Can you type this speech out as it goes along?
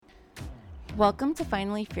Welcome to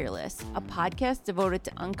Finally Fearless, a podcast devoted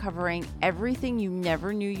to uncovering everything you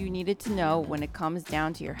never knew you needed to know when it comes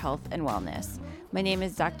down to your health and wellness. My name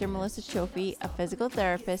is Dr. Melissa Chofi, a physical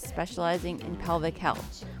therapist specializing in pelvic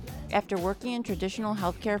health. After working in traditional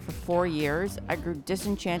healthcare for 4 years, I grew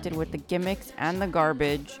disenchanted with the gimmicks and the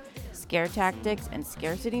garbage, scare tactics and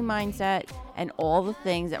scarcity mindset, and all the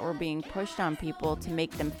things that were being pushed on people to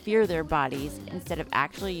make them fear their bodies instead of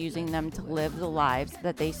actually using them to live the lives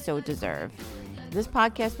that they so deserve. This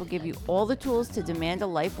podcast will give you all the tools to demand a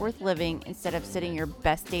life worth living instead of sitting your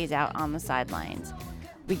best days out on the sidelines.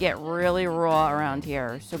 We get really raw around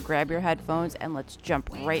here, so grab your headphones and let's jump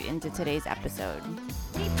right into today's episode.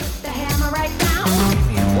 We put the hammer right down.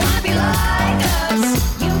 Wanna be like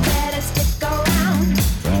us? You better stick around.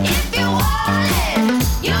 If you want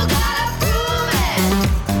it, you gotta prove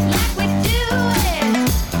it. Like we do it,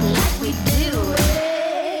 like we do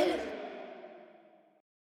it.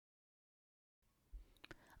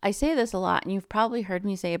 I say this a lot, and you've probably heard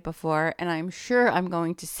me say it before, and I'm sure I'm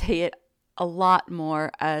going to say it a lot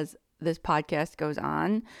more as this podcast goes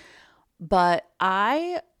on, but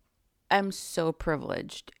I am so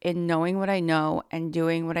privileged in knowing what I know and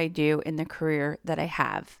doing what I do in the career that I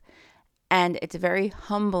have. And it's very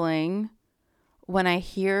humbling when I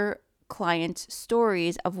hear clients'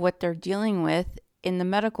 stories of what they're dealing with in the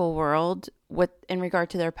medical world in regard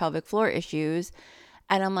to their pelvic floor issues.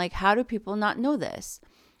 And I'm like, how do people not know this?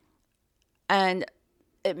 And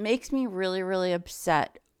it makes me really, really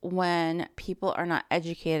upset when people are not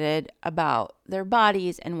educated about their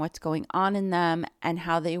bodies and what's going on in them and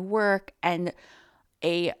how they work and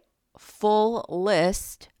a full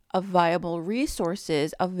list of viable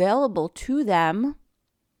resources available to them.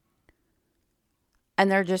 And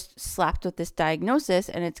they're just slapped with this diagnosis,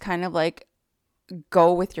 and it's kind of like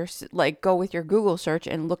go with your Google search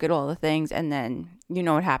and look at all the things, and then you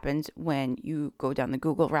know what happens when you go down the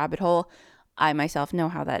Google rabbit hole. I myself know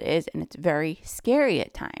how that is, and it's very scary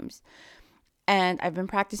at times. And I've been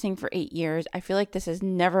practicing for 8 years. I feel like this is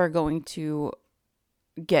never going to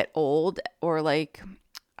get old, or like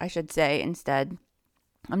I should say instead,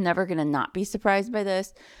 I'm never going to not be surprised by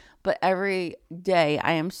this. But every day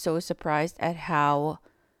I am so surprised at how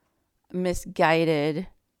misguided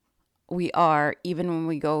we are, even when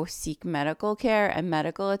we go seek medical care and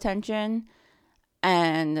medical attention.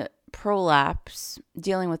 And prolapse,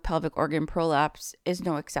 dealing with pelvic organ prolapse, is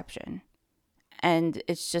no exception. And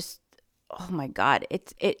it's just, oh my God,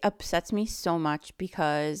 it upsets me so much,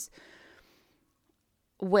 because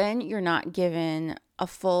when you're not given a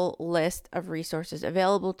full list of resources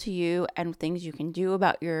available to you and things you can do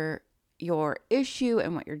about your issue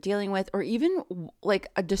and what you're dealing with, or even like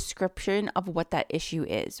a description of what that issue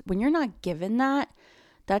is, when you're not given that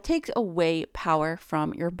takes away power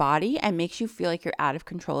from your body and makes you feel like you're out of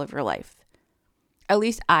control of your life. At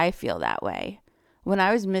least I feel that way. When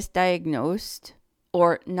I was misdiagnosed,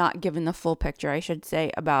 or not given the full picture, I should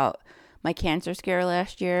say, about my cancer scare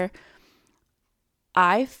last year,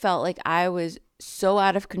 I felt like I was so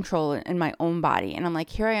out of control in my own body. And I'm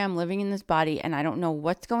like, here I am living in this body and I don't know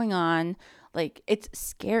what's going on. Like, it's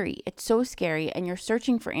scary. It's so scary. And you're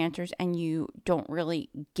searching for answers and you don't really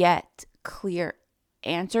get clear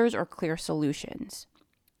answers or clear solutions,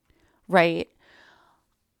 right?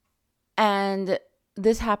 And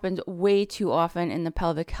this happens way too often in the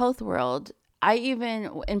pelvic health world. I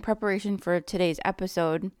even, in preparation for today's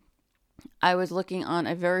episode, I was looking on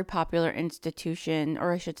a very popular institution,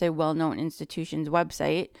 or I should say well-known institution's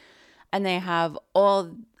website, and they have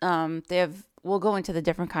we'll go into the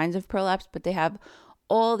different kinds of prolapse, but they have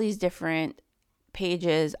all these different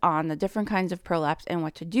pages on the different kinds of prolapse and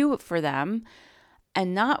what to do for them.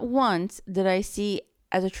 And not once did I see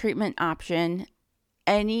as a treatment option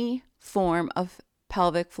any form of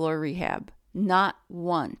pelvic floor rehab. Not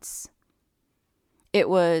once. It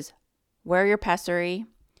was wear your pessary,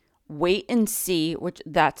 wait and see, which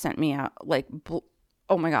that sent me out like,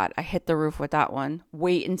 oh my God, I hit the roof with that one.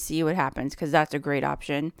 Wait and see what happens, because that's a great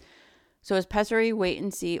option. So it's pessary, wait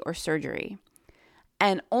and see, or surgery.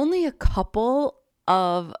 And only a couple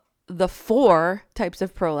of the 4 types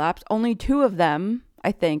of prolapse, only 2 of them,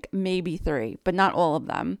 I think, maybe 3, but not all of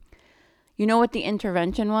them. You know what the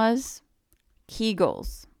intervention was?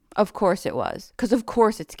 Kegels. Of course it was, because of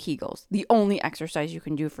course it's Kegels, the only exercise you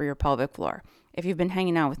can do for your pelvic floor. If you've been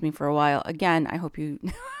hanging out with me for a while, again, I hope you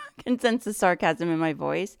can sense the sarcasm in my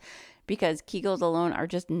voice, because Kegels alone are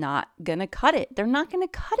just not going to cut it. They're not going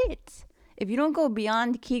to cut it. If you don't go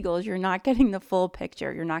beyond Kegels, you're not getting the full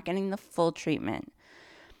picture. You're not getting the full treatment.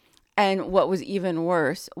 And what was even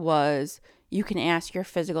worse was you can ask your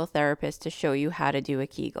physical therapist to show you how to do a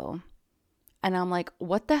Kegel. And I'm like,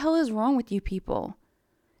 what the hell is wrong with you people?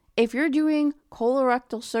 If you're doing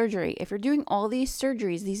colorectal surgery, if you're doing all these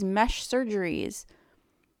surgeries, these mesh surgeries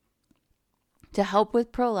to help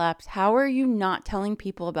with prolapse, how are you not telling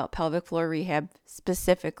people about pelvic floor rehab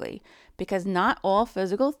specifically? Because not all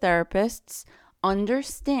physical therapists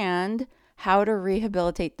understand how to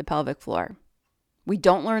rehabilitate the pelvic floor. We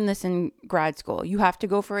don't learn this in grad school. You have to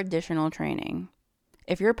go for additional training.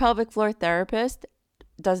 If your pelvic floor therapist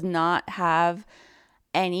does not have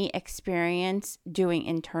any experience doing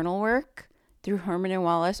internal work through Herman and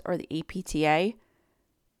Wallace or the APTA,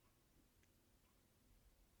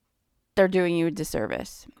 they're doing you a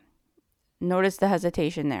disservice. Notice the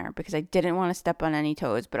hesitation there because I didn't want to step on any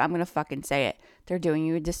toes, but I'm going to fucking say it. They're doing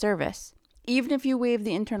you a disservice. Even if you waive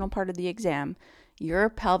the internal part of the exam, your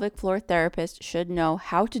pelvic floor therapist should know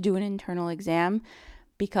how to do an internal exam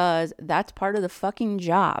because that's part of the fucking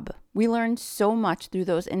job. We learned so much through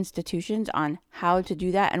those institutions on how to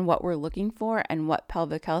do that and what we're looking for and what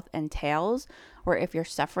pelvic health entails. Or if you're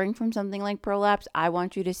suffering from something like prolapse, I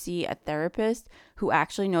want you to see a therapist who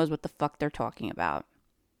actually knows what the fuck they're talking about.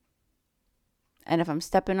 And if I'm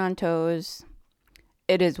stepping on toes,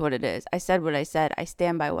 it is what it is. I said what I said. I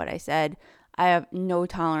stand by what I said. I have no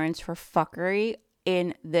tolerance for fuckery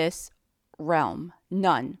in this realm.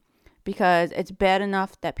 None. Because it's bad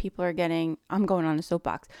enough that people are getting, I'm going on a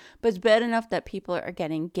soapbox, but it's bad enough that people are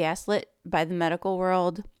getting gaslit by the medical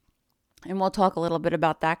world. And we'll talk a little bit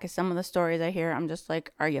about that because some of the stories I hear, I'm just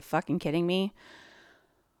like, are you fucking kidding me?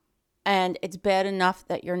 And it's bad enough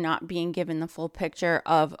that you're not being given the full picture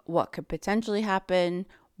of what could potentially happen,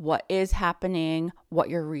 what is happening, what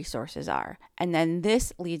your resources are. And then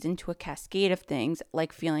this leads into a cascade of things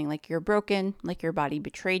like feeling like you're broken, like your body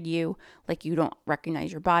betrayed you, like you don't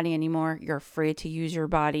recognize your body anymore. You're afraid to use your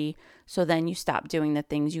body. So then you stop doing the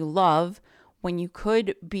things you love when you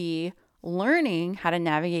could be learning how to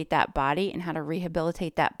navigate that body and how to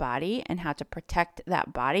rehabilitate that body and how to protect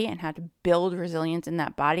that body and how to build resilience in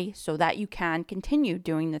that body so that you can continue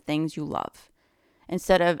doing the things you love.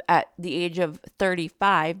 Instead of at the age of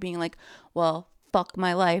 35 being like, well, fuck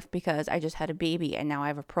my life because I just had a baby and now I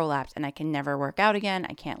have a prolapse and I can never work out again.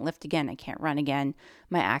 I can't lift again. I can't run again.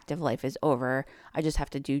 My active life is over. I just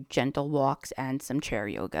have to do gentle walks and some chair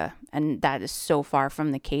yoga. And that is so far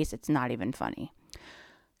from the case. It's not even funny.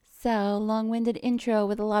 So, long-winded intro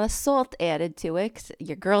with a lot of salt added to it 'cause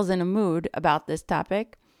your girl's in a mood about this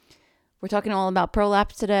topic. We're talking all about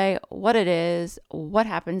prolapse today, what it is, what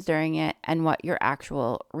happens during it, and what your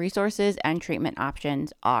actual resources and treatment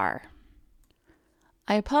options are.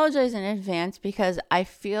 I apologize in advance because I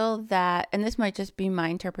feel that, and this might just be my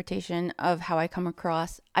interpretation of how I come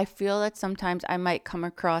across, I feel that sometimes I might come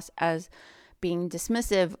across as being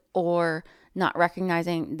dismissive or not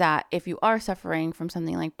recognizing that if you are suffering from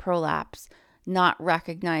something like prolapse, not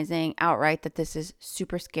recognizing outright that this is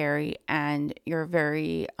super scary and you're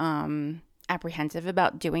very apprehensive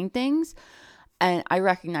about doing things. And I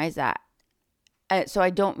recognize that. So I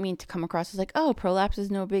don't mean to come across as like, oh, prolapse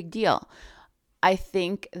is no big deal. I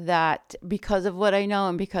think that because of what I know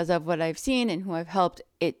and because of what I've seen and who I've helped,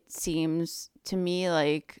 it seems to me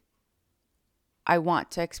like I want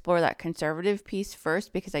to explore that conservative piece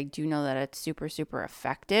first because I do know that it's super, super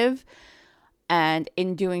effective. And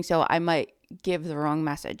in doing so, I might give the wrong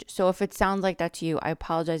message. So if it sounds like that to you, I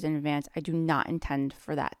apologize in advance. I do not intend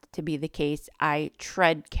for that to be the case. I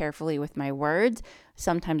tread carefully with my words.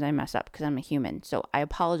 Sometimes I mess up because I'm a human. So I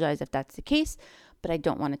apologize if that's the case, but I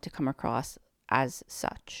don't want it to come across as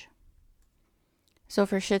such. So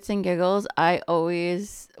for shits and giggles, I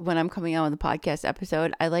always, when I'm coming out with a podcast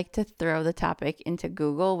episode, I like to throw the topic into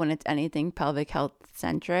Google when it's anything pelvic health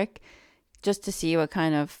centric, just to see what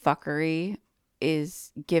kind of fuckery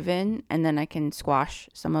is given. And then I can squash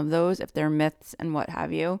some of those if they're myths and what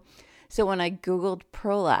have you. So when I Googled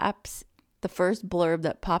prolapse, the first blurb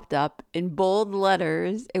that popped up in bold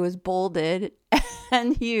letters, it was bolded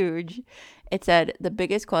and huge. It said, the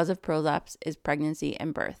biggest cause of prolapse is pregnancy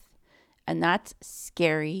and birth. And that's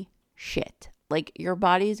scary shit. Like your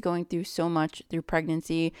body is going through so much through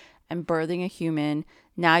pregnancy and birthing a human.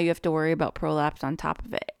 Now you have to worry about prolapse on top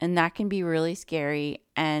of it. And that can be really scary.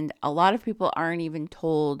 And a lot of people aren't even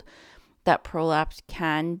told that prolapse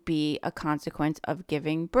can be a consequence of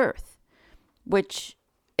giving birth, which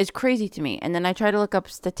is crazy to me. And then I tried to look up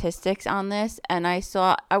statistics on this and I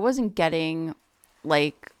saw I wasn't getting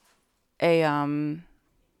like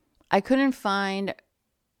I couldn't find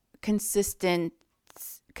consistency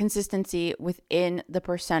within the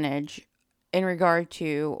percentage in regard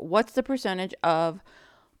to what's the percentage of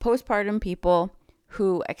postpartum people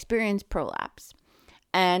who experience prolapse.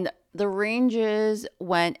 And the ranges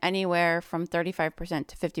went anywhere from 35%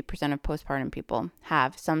 to 50% of postpartum people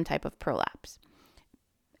have some type of prolapse.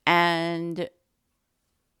 And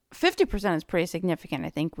 50% is pretty significant, I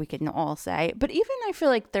think we can all say. But even I feel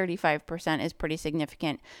like 35% is pretty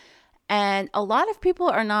significant. And a lot of people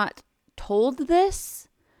are not told this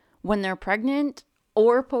when they're pregnant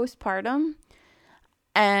or postpartum.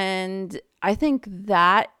 And I think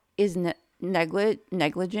that is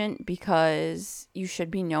negligent, because you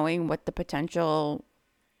should be knowing what the potential,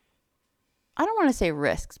 I don't want to say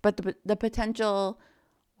risks, but the potential,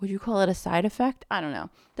 would you call it a side effect? I don't know.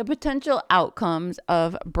 The potential outcomes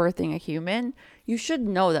of birthing a human. You should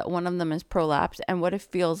know that one of them is prolapse and what it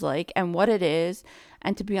feels like and what it is,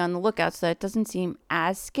 and to be on the lookout so that it doesn't seem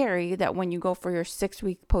as scary that when you go for your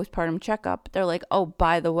 6-week postpartum checkup, they're like, oh,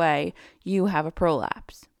 by the way, you have a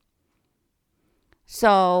prolapse.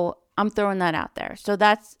 So I'm throwing that out there. So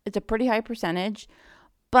it's a pretty high percentage,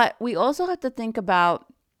 but we also have to think about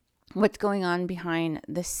what's going on behind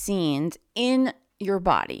the scenes in your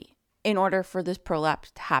body in order for this prolapse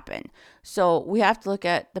to happen. So we have to look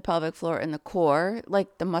at the pelvic floor and the core,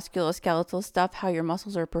 like the musculoskeletal stuff, how your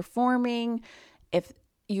muscles are performing, if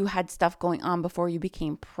you had stuff going on before you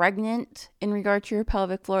became pregnant in regard to your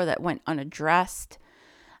pelvic floor that went unaddressed.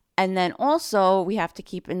 And then also we have to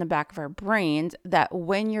keep in the back of our brains that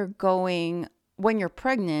when you're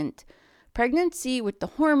pregnant, pregnancy with the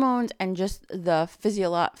hormones and just the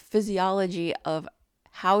physiology of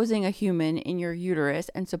housing a human in your uterus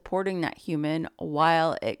and supporting that human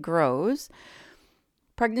while it grows,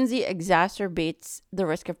 pregnancy exacerbates the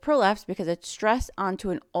risk of prolapse because it's stress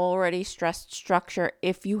onto an already stressed structure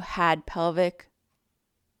if you had pelvic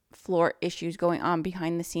floor issues going on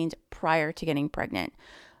behind the scenes prior to getting pregnant.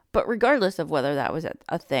 But regardless of whether that was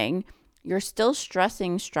a thing, you're still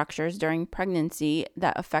stressing structures during pregnancy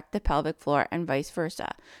that affect the pelvic floor and vice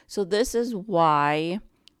versa. So this is why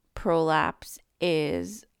prolapse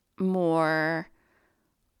is more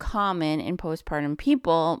common in postpartum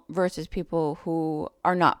people versus people who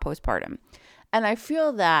are not postpartum. And I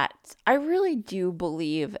feel that I really do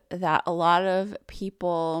believe that a lot of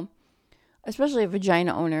people, especially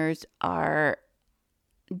vagina owners, are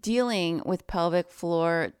dealing with pelvic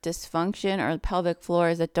floor dysfunction or pelvic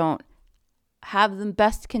floors that don't have the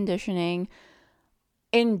best conditioning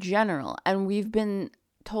in general. And we've been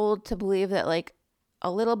told to believe that like a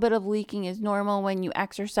little bit of leaking is normal when you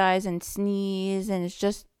exercise and sneeze, and it's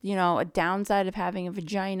just, a downside of having a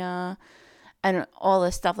vagina, and all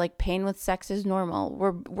this stuff like pain with sex is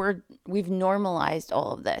normal. We've normalized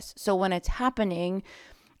all of this. So when it's happening,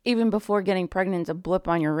 even before getting pregnant, it's a blip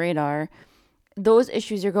on your radar. Those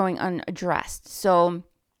issues are going unaddressed. So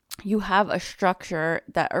you have a structure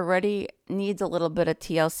that already needs a little bit of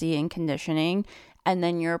TLC and conditioning, and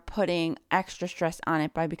then you're putting extra stress on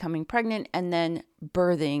it by becoming pregnant and then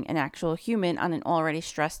birthing an actual human on an already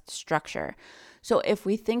stressed structure. So if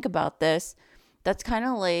we think about this, that's kind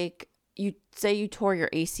of like you say you tore your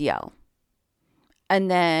ACL, and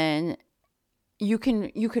then you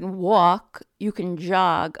can walk, you can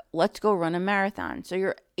jog, let's go run a marathon. So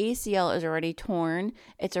your ACL is already torn,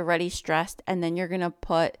 it's already stressed, and then you're going to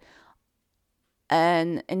put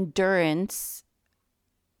an endurance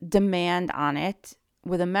demand on it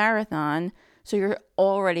with a marathon. So you're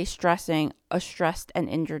already stressing a stressed and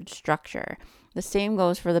injured structure. The same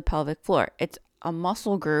goes for the pelvic floor. It's a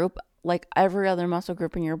muscle group like every other muscle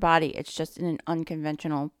group in your body. It's just in an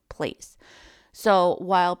unconventional place. So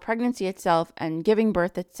while pregnancy itself and giving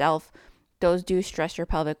birth itself, those do stress your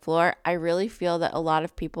pelvic floor, I really feel that a lot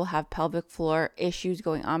of people have pelvic floor issues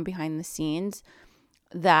going on behind the scenes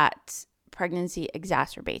that pregnancy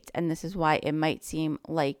exacerbates. And this is why it might seem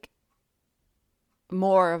like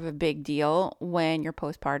more of a big deal when you're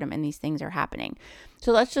postpartum and these things are happening.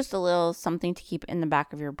 So that's just a little something to keep in the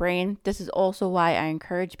back of your brain. This is also why I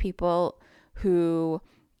encourage people who,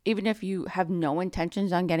 even if you have no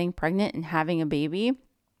intentions on getting pregnant and having a baby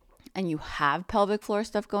and you have pelvic floor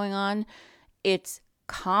stuff going on, it's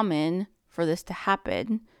common for this to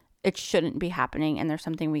happen. It shouldn't be happening, and there's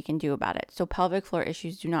something we can do about it. So pelvic floor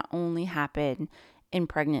issues do not only happen in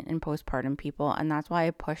pregnant and postpartum people, and that's why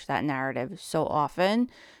I push that narrative so often,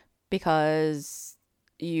 because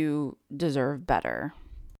you deserve better.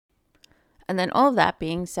 And then all of that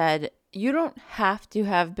being said, you don't have to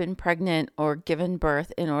have been pregnant or given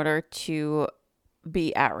birth in order to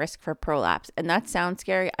be at risk for prolapse. And that sounds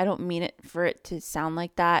scary. I don't mean it for it to sound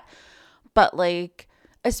like that, but like,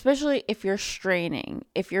 especially if you're straining,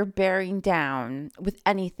 if you're bearing down with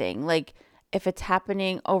anything, like if it's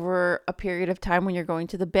happening over a period of time when you're going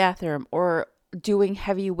to the bathroom or doing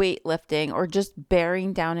heavy weightlifting or just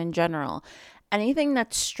bearing down in general. anything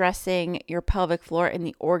that's stressing your pelvic floor and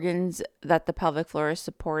the organs that the pelvic floor is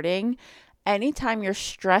supporting, anytime you're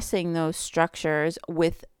stressing those structures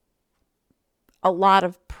with a lot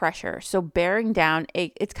of pressure. So bearing down,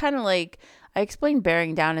 it's kind of like, I explain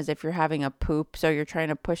bearing down as if you're having a poop. So you're trying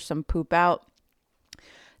to push some poop out.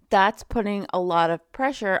 That's putting a lot of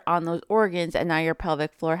pressure on those organs, and now your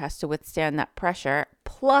pelvic floor has to withstand that pressure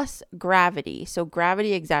plus gravity. So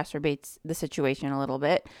gravity exacerbates the situation a little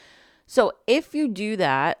bit. So if you do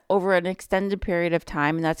that over an extended period of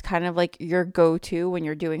time, and that's kind of like your go-to when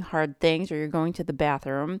you're doing hard things or you're going to the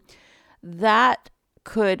bathroom, that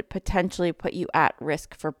could potentially put you at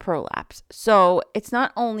risk for prolapse. So it's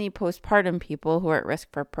not only postpartum people who are at risk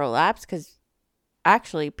for prolapse, because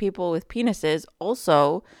actually people with penises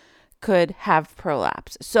also could have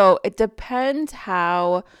prolapse. So it depends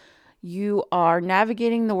how you are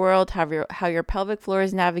navigating the world, how your pelvic floor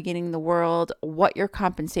is navigating the world, what your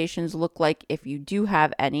compensations look like if you do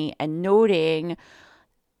have any, and noting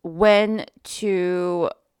when to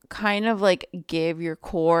kind of like give your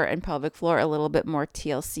core and pelvic floor a little bit more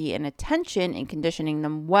TLC and attention and conditioning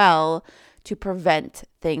them well to prevent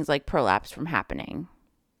things like prolapse from happening.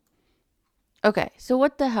 Okay, so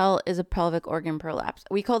what the hell is a pelvic organ prolapse?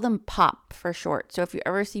 We call them POP for short. So if you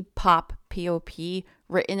ever see POP, P-O-P,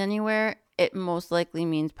 written anywhere, it most likely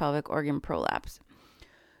means pelvic organ prolapse.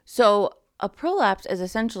 So a prolapse is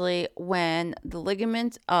essentially when the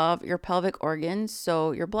ligaments of your pelvic organs,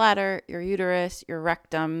 so your bladder, your uterus, your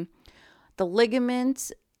rectum, the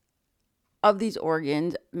ligaments of these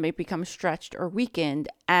organs may become stretched or weakened,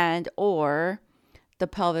 and or the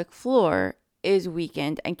pelvic floor is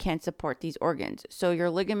weakened and can't support these organs. So your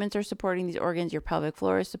ligaments are supporting these organs, your pelvic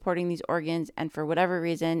floor is supporting these organs, and for whatever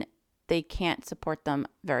reason, they can't support them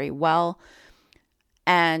very well.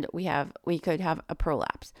 And we could have a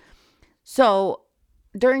prolapse. So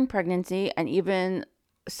during pregnancy and even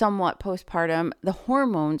somewhat postpartum, the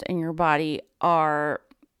hormones in your body are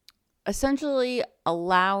essentially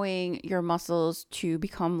allowing your muscles to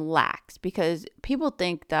become lax, because people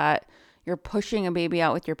think that you're pushing a baby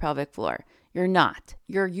out with your pelvic floor. You're not.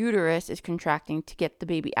 Your uterus is contracting to get the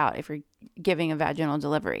baby out if you're giving a vaginal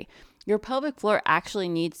delivery. Your pelvic floor actually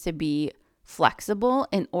needs to be flexible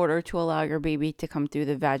in order to allow your baby to come through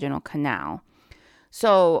the vaginal canal.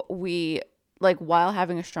 So while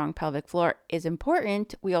having a strong pelvic floor is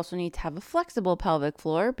important, we also need to have a flexible pelvic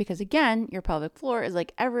floor, because again, your pelvic floor is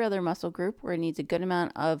like every other muscle group where it needs a good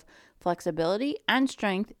amount of flexibility and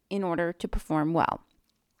strength in order to perform well.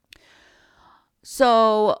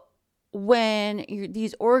 So when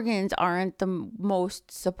these organs aren't the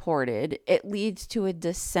most supported, it leads to a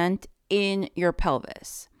descent in your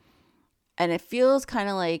pelvis. And it feels kind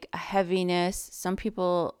of like a heaviness. Some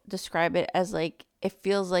people describe it as like, it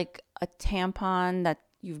feels like a tampon that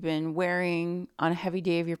you've been wearing on a heavy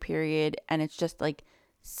day of your period, and it's just like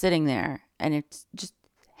sitting there and it's just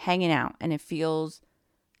hanging out and it feels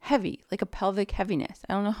heavy, like a pelvic heaviness.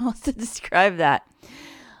 I don't know how else to describe that.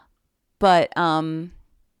 But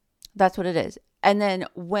that's what it is. And then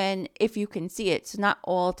if you can see it, so not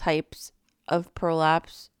all types of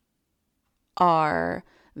prolapse are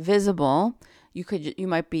visible. You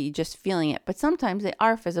might be just feeling it, but sometimes they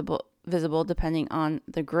are visible depending on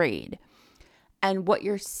the grade. And what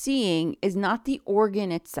you're seeing is not the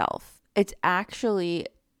organ itself. It's actually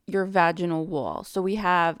your vaginal wall. So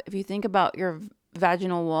if you think about your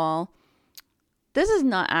vaginal wall, this is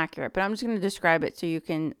not accurate, but I'm just going to describe it so you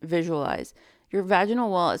can visualize. Your vaginal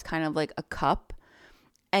wall is kind of like a cup,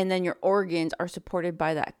 and then your organs are supported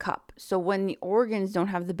by that cup. So when the organs don't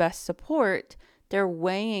have the best support, they're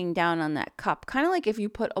weighing down on that cup. Kind of like if you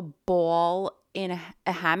put a ball in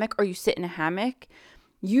a hammock, or you sit in a hammock,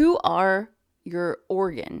 you are your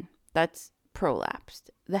organ that's prolapsed.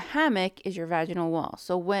 The hammock is your vaginal wall.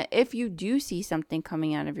 So if you do see something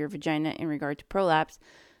coming out of your vagina in regard to prolapse,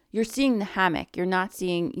 you're seeing the hammock. You're not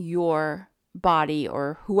seeing your body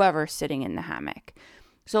or whoever sitting in the hammock.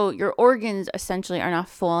 So your organs essentially are not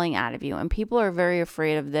falling out of you. And people are very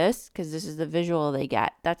afraid of this because this is the visual they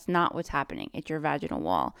get. That's not what's happening. It's your vaginal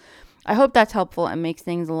wall. I hope that's helpful and makes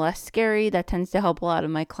things less scary. That tends to help a lot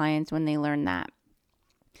of my clients when they learn that.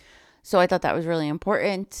 So I thought that was really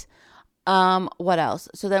important. What else?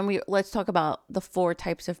 So then let's talk about the 4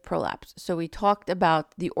 types of prolapse. So we talked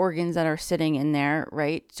about the organs that are sitting in there,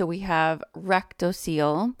 right? So we have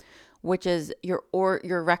rectocele, which is your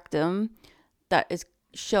rectum that is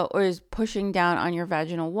pushing down on your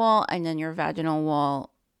vaginal wall, and then your vaginal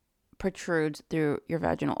wall protrudes through your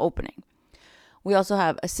vaginal opening. We also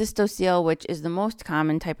have a cystocele, which is the most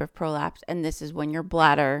common type of prolapse, and this is when your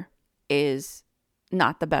bladder is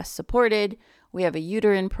not the best supported, We have a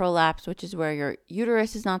uterine prolapse, which is where your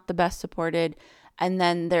uterus is not the best supported. And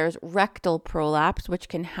then there's rectal prolapse, which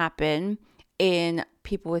can happen in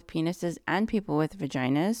people with penises and people with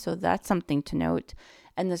vaginas. So that's something to note.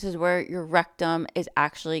 And this is where your rectum is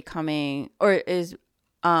actually coming or is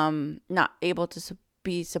not able to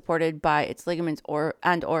be supported by its ligaments or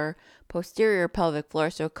posterior pelvic floor.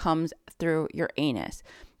 So it comes through your anus.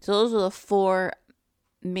 So those are the four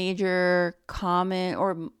major common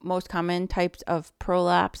or most common types of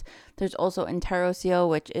prolapse. There's also enterocele,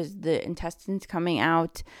 which is the intestines coming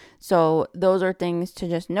out. So those are things to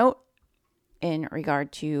just note in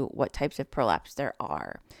regard to what types of prolapse there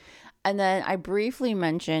are. And then I briefly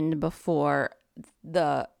mentioned before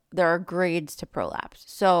there are grades to prolapse.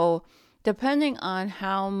 So depending on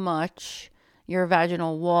how much your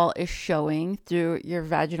vaginal wall is showing through your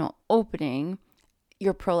vaginal opening,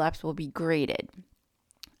 your prolapse will be graded.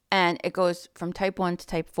 And it goes from type 1 to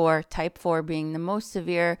type 4 being the most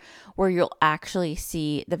severe, where you'll actually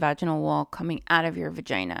see the vaginal wall coming out of your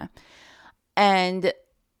vagina. And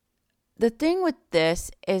the thing with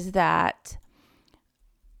this is that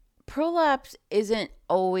prolapse isn't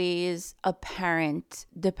always apparent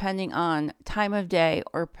depending on time of day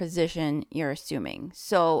or position you're assuming.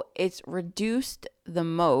 So it's reduced the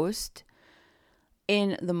most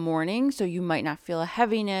in the morning. So you might not feel a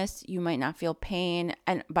heaviness, you might not feel pain.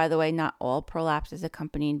 And by the way, not all prolapse is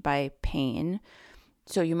accompanied by pain.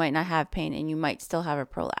 So you might not have pain and you might still have a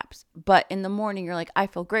prolapse. But in the morning, you're like, I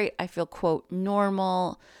feel great. I feel, quote,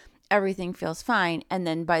 normal. Everything feels fine. And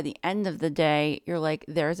then by the end of the day, you're like,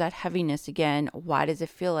 there's that heaviness again. Why does it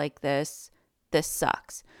feel like this? This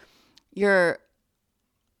sucks. Your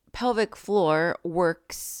pelvic floor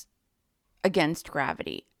works against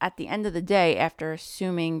gravity. At the end of the day, after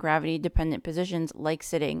assuming gravity dependent positions like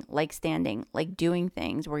sitting, like standing, like doing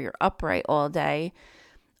things where you're upright all day,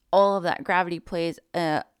 all of that gravity plays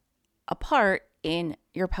a part in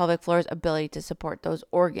your pelvic floor's ability to support those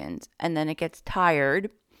organs. And then it gets tired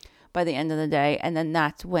by the end of the day. And then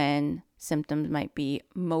that's when symptoms might be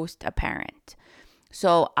most apparent.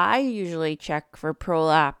 So I usually check for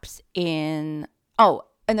prolapse so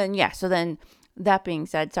then that being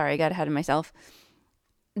said, sorry, I got ahead of myself.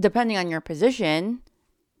 Depending on your position,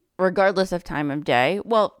 regardless of time of day,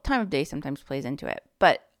 well, time of day sometimes plays into it,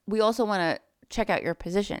 but we also want to check out your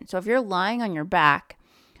position. So if you're lying on your back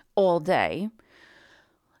all day,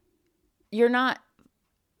 you're not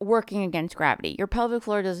working against gravity. Your pelvic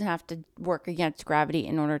floor doesn't have to work against gravity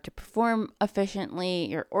in order to perform efficiently.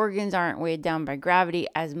 Your organs aren't weighed down by gravity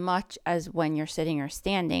as much as when you're sitting or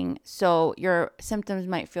standing. So your symptoms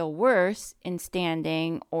might feel worse in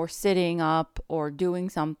standing or sitting up or doing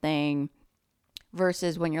something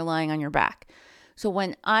versus when you're lying on your back. So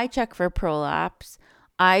when I check for prolapse,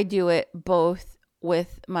 I do it both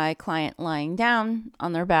with my client lying down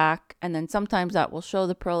on their back, and then sometimes that will show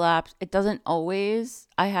the prolapse. It doesn't always.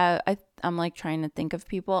 I'm like trying to think of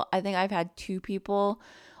people. I think I've had 2 people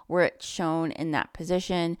where it's shown in that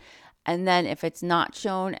position. And then if it's not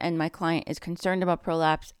shown and my client is concerned about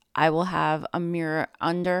prolapse, I will have a mirror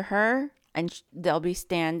under her and they'll be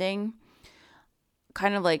standing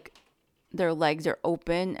kind of like their legs are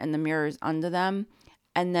open and the mirror is under them.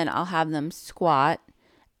 And then I'll have them squat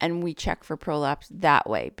and we check for prolapse that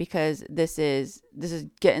way, because this is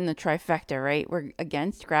getting the trifecta, right? We're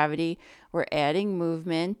against gravity, we're adding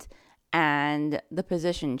movement, and the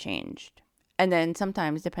position changed. And then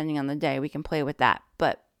sometimes, depending on the day, we can play with that.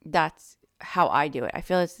 But that's how I do it. I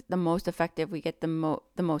feel it's the most effective. We get the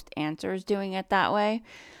most answers doing it that way.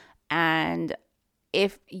 And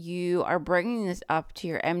if you are bringing this up to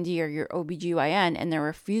your MD or your OBGYN and they're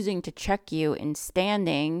refusing to check you in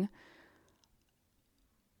standing,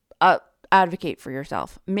 advocate for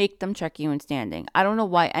yourself. Make them check you in standing. I don't know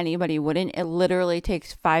why anybody wouldn't. It literally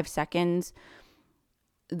takes 5 seconds.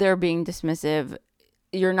 They're being dismissive.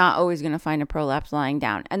 You're not always going to find a prolapse lying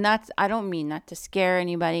down. And I don't mean that to scare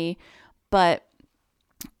anybody, but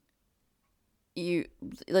you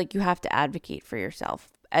have to advocate for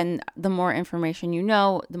yourself. And the more information you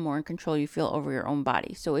know, the more in control you feel over your own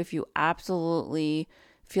body. So if you absolutely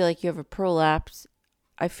feel like you have a prolapse,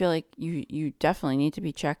 I feel like you definitely need to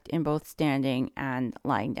be checked in both standing and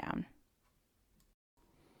lying down.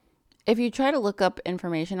 If you try to look up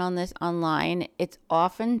information on this online, it's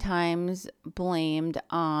oftentimes blamed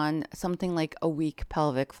on something like a weak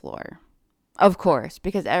pelvic floor. Of course,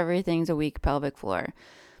 because everything's a weak pelvic floor.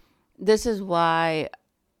 This is why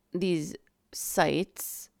these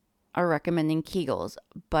sites are recommending Kegels.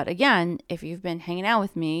 But again, if you've been hanging out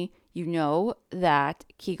with me, you know that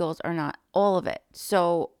Kegels are not all of it.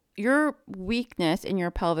 So your weakness in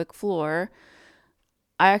your pelvic floor,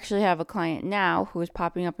 I actually have a client now who is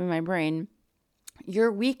popping up in my brain.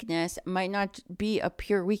 Your weakness might not be a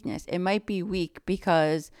pure weakness. It might be weak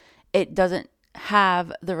because it doesn't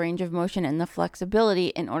have the range of motion and the flexibility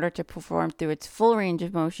in order to perform through its full range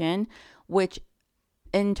of motion, which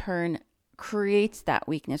in turn creates that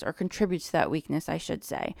weakness or contributes to that weakness, I should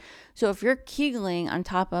say. So if you're Kegling on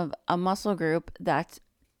top of a muscle group that's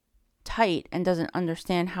tight and doesn't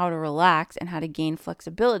understand how to relax and how to gain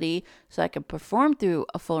flexibility so I can perform through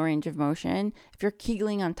a full range of motion, if you're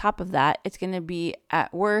Kegling on top of that, it's going to be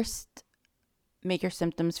at worst make your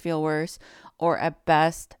symptoms feel worse, or at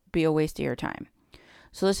best be a waste of your time.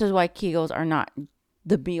 So this is why Kegels are not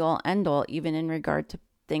the be all end all, even in regard to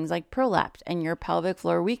things like prolapse, and your pelvic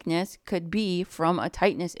floor weakness could be from a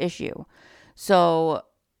tightness issue. So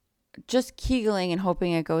just Kegling and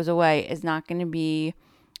hoping it goes away is not going to be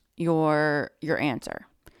your answer.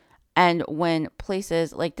 And when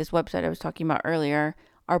places like this website I was talking about earlier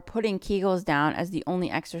are putting Kegels down as the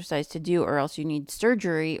only exercise to do, or else you need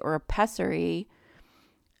surgery or a pessary,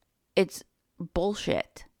 it's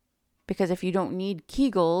bullshit. Because if you don't need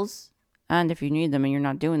Kegels, and if you need them and you're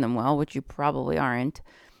not doing them well, which you probably aren't,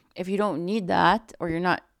 if you don't need that or you're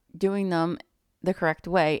not doing them the correct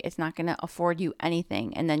way, it's not going to afford you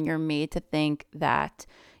anything. And then you're made to think that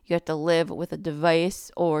you have to live with a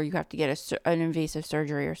device or you have to get an invasive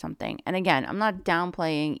surgery or something. And again, I'm not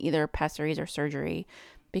downplaying either pessaries or surgery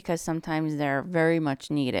because sometimes they're very much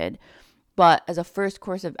needed. But as a first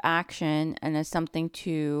course of action and as something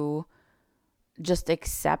to just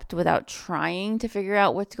accept without trying to figure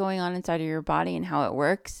out what's going on inside of your body and how it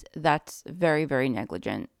works, that's very, very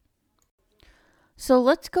negligent. So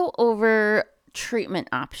let's go over treatment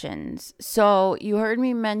options. So you heard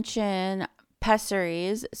me mention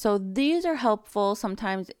pessaries. So these are helpful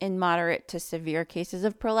sometimes in moderate to severe cases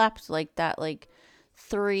of prolapse, like that, like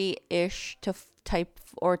 3-ish to type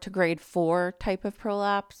or to grade 4 type of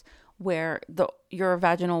prolapse, where your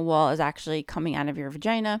vaginal wall is actually coming out of your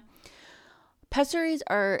vagina. Pessaries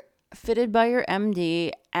are fitted by your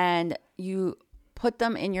MD, and you put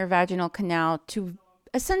them in your vaginal canal to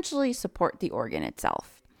essentially support the organ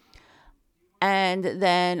itself. And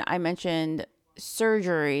then I mentioned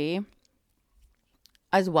surgery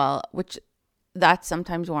as well, which that's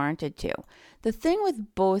sometimes warranted too. The thing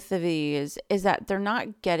with both of these is that they're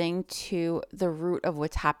not getting to the root of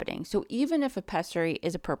what's happening. So even if a pessary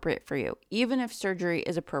is appropriate for you, even if surgery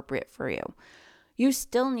is appropriate for you, you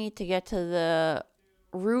still need to get to the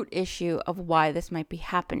root issue of why this might be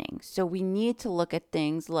happening. So we need to look at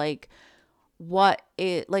things like how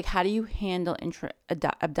do you handle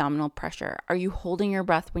abdominal pressure? Are you holding your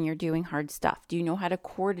breath when you're doing hard stuff? Do you know how to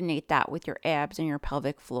coordinate that with your abs and your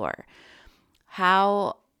pelvic floor?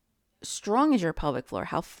 How strong is your pelvic floor?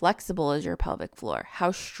 How flexible is your pelvic floor?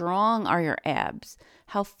 How strong are your abs?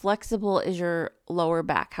 How flexible is your lower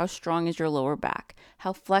back? How strong is your lower back?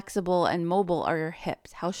 How flexible and mobile are your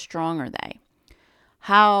hips? How strong are they?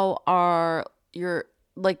 How are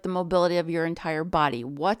the mobility of your entire body?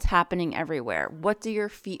 What's happening everywhere? What do your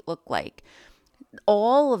feet look like?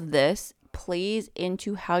 All of this plays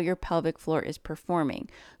into how your pelvic floor is performing.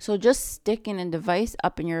 So just sticking a device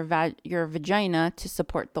up in your vagina to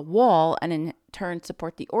support the wall and in turn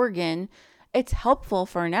support the organ, it's helpful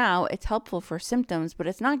for now, it's helpful for symptoms, but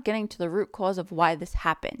it's not getting to the root cause of why this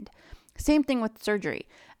happened. Same thing with surgery.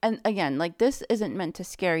 And again, like, this isn't meant to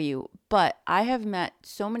scare you, but I have met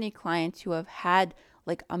so many clients who have had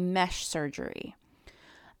like a mesh surgery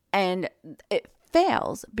and it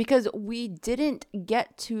fails because we didn't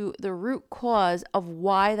get to the root cause of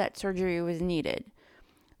why that surgery was needed.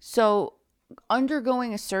 So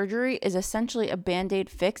undergoing a surgery is essentially a Band-Aid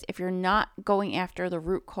fix if you're not going after the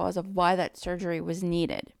root cause of why that surgery was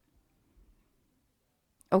needed.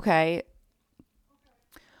 Okay.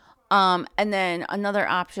 And then another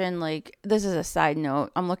option, like, this is a side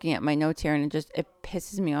note. I'm looking at my notes here and it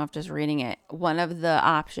pisses me off just reading it. One of the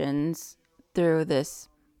options through this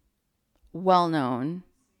well-known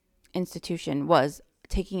institution was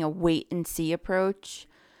taking a wait and see approach.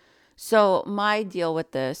 So my deal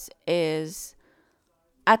with this is,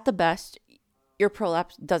 at the best, your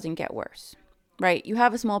prolapse doesn't get worse, right? You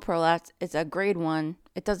have a small prolapse. It's a grade 1.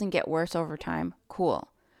 It doesn't get worse over time. Cool.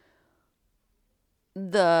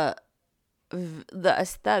 The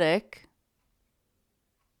aesthetic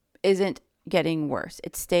isn't getting worse.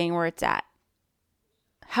 It's staying where it's at.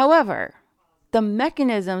 However, the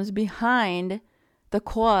mechanisms behind the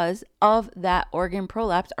cause of that organ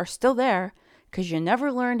prolapse are still there because you never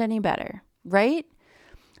learned any better, right?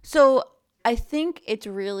 So I think it's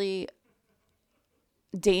really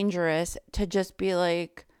dangerous to just be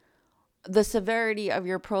like, the severity of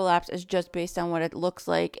your prolapse is just based on what it looks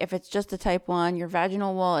like. If it's just a type 1, your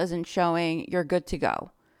vaginal wall isn't showing, you're good to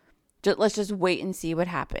go. Let's just wait and see what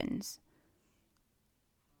happens.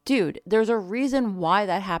 Dude, there's a reason why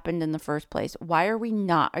that happened in the first place. Why are we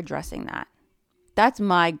not addressing that? That's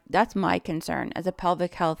my concern as a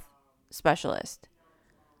pelvic health specialist.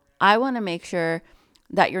 I want to make sure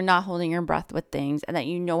that you're not holding your breath with things and that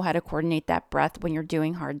you know how to coordinate that breath when you're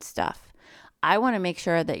doing hard stuff. I want to make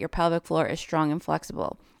sure that your pelvic floor is strong and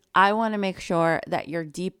flexible. I want to make sure that your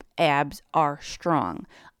deep abs are strong.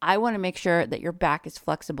 I want to make sure that your back is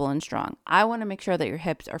flexible and strong. I want to make sure that your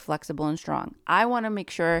hips are flexible and strong. I want to make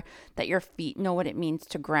sure that your feet know what it means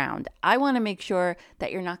to ground. I want to make sure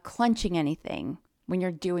that you're not clenching anything when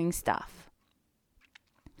you're doing stuff.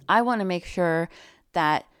 I want to make sure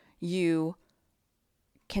that you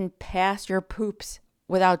can pass your poops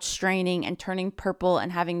without straining and turning purple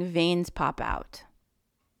and having veins pop out.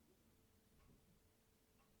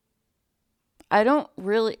 I don't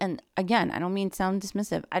really, and again, I don't mean to sound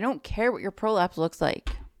dismissive. I don't care what your prolapse looks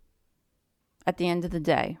like at the end of the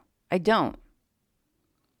day. I don't.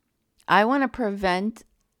 I want to prevent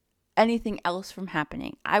anything else from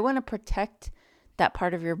happening. I want to protect that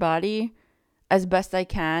part of your body as best I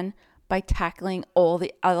can by tackling all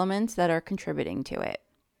the elements that are contributing to it.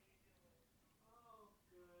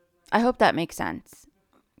 I hope that makes sense.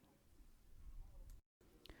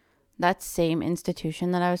 That same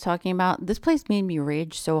institution that I was talking about, this place made me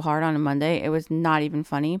rage so hard on a Monday. It was not even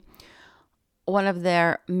funny. One of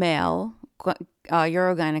their male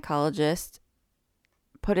urogynecologists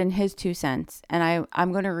put in his 2 cents, and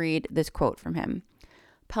I'm going to read this quote from him.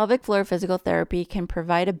 Pelvic floor physical therapy can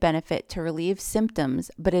provide a benefit to relieve symptoms,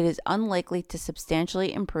 but it is unlikely to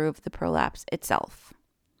substantially improve the prolapse itself.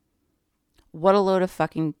 What a load of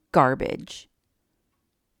fucking garbage.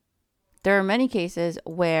 There are many cases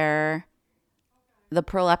where the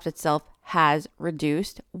prolapse itself has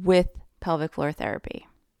reduced with pelvic floor therapy.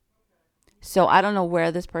 So I don't know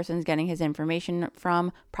where this person's getting his information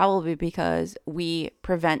from, probably because we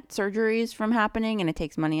prevent surgeries from happening and it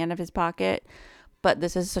takes money out of his pocket. But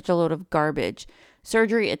this is such a load of garbage.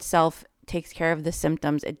 Surgery itself takes care of the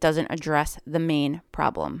symptoms. It doesn't address the main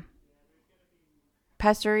problem.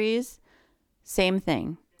 Pessaries, same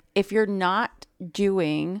thing. If you're not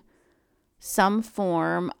doing some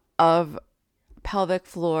form of pelvic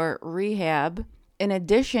floor rehab, in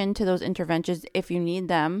addition to those interventions, if you need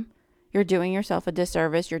them, you're doing yourself a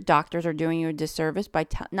disservice. Your doctors are doing you a disservice by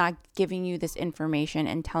not giving you this information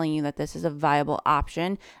and telling you that this is a viable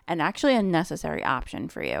option and actually a necessary option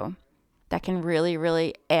for you that can really,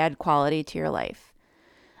 really add quality to your life.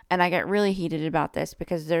 And I get really heated about this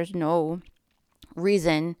because there's no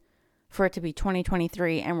reason for it to be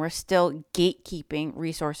 2023 and we're still gatekeeping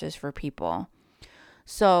resources for people.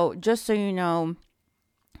 So just so you know,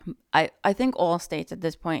 I think all states at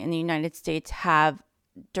this point in the United States have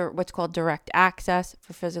what's called direct access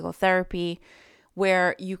for physical therapy,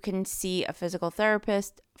 where you can see a physical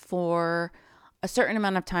therapist for a certain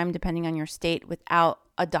amount of time, depending on your state, without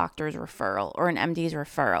a doctor's referral or an MD's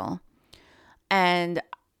referral. And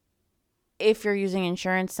if you're using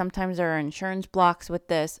insurance, sometimes there are insurance blocks with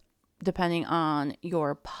this, depending on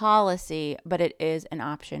your policy, but it is an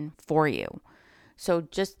option for you. So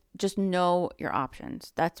just know your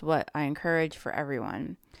options. That's what I encourage for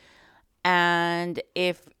everyone. And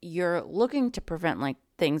if you're looking to prevent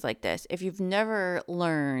things like this, if you've never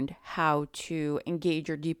learned how to engage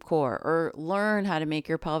your deep core or learn how to make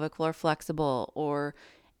your pelvic floor flexible or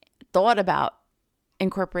thought about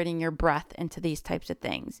incorporating your breath into these types of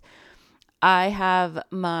things, I have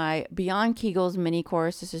my Beyond Kegels mini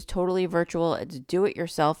course. This is totally virtual. It's do it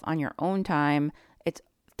yourself on your own time. It's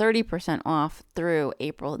 30% off through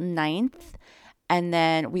April 9th. And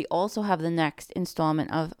then we also have the next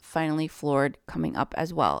installment of Finally Floored coming up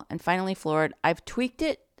as well. And Finally Floored, I've tweaked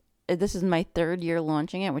it. This is my 3rd year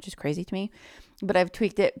launching it, which is crazy to me. But I've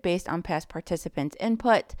tweaked it based on past participants'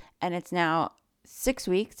 input. And it's now 6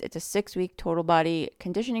 weeks. It's a 6-week total body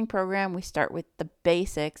conditioning program. We start with the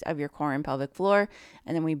basics of your core and pelvic floor.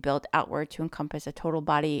 And then we build outward to encompass a total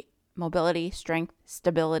body mobility, strength,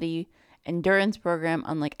 stability, endurance program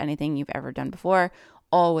unlike anything you've ever done before,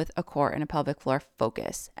 all with a core and a pelvic floor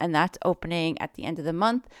focus. And that's opening at the end of the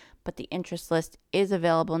month, but the interest list is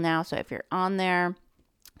available now. So if you're on there,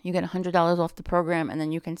 you get $100 off the program, and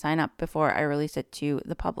then you can sign up before I release it to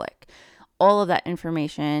the public. All of that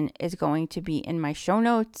information is going to be in my show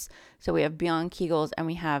notes. So we have Beyond Kegels and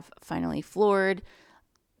we have Finally Floored.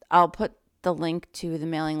 I'll put the link to the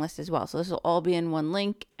mailing list as well. So this will all be in one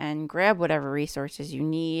link, and grab whatever resources you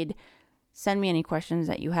need. Send me any questions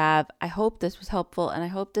that you have. I hope this was helpful, and I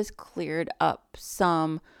hope this cleared up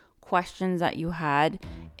some questions that you had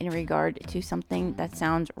in regard to something that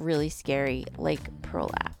sounds really scary, like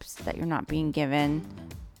prolapse, that you're not being given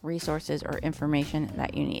resources or information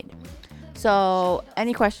that you need. So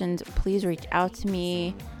any questions, please reach out to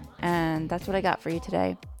me. And that's what I got for you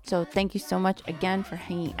today. So thank you so much again for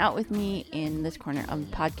hanging out with me in this corner of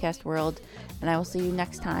the podcast world. And I will see you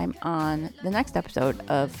next time on the next episode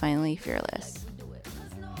of Finally Fearless.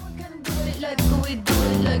 Like we do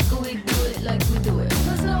it, like we do it.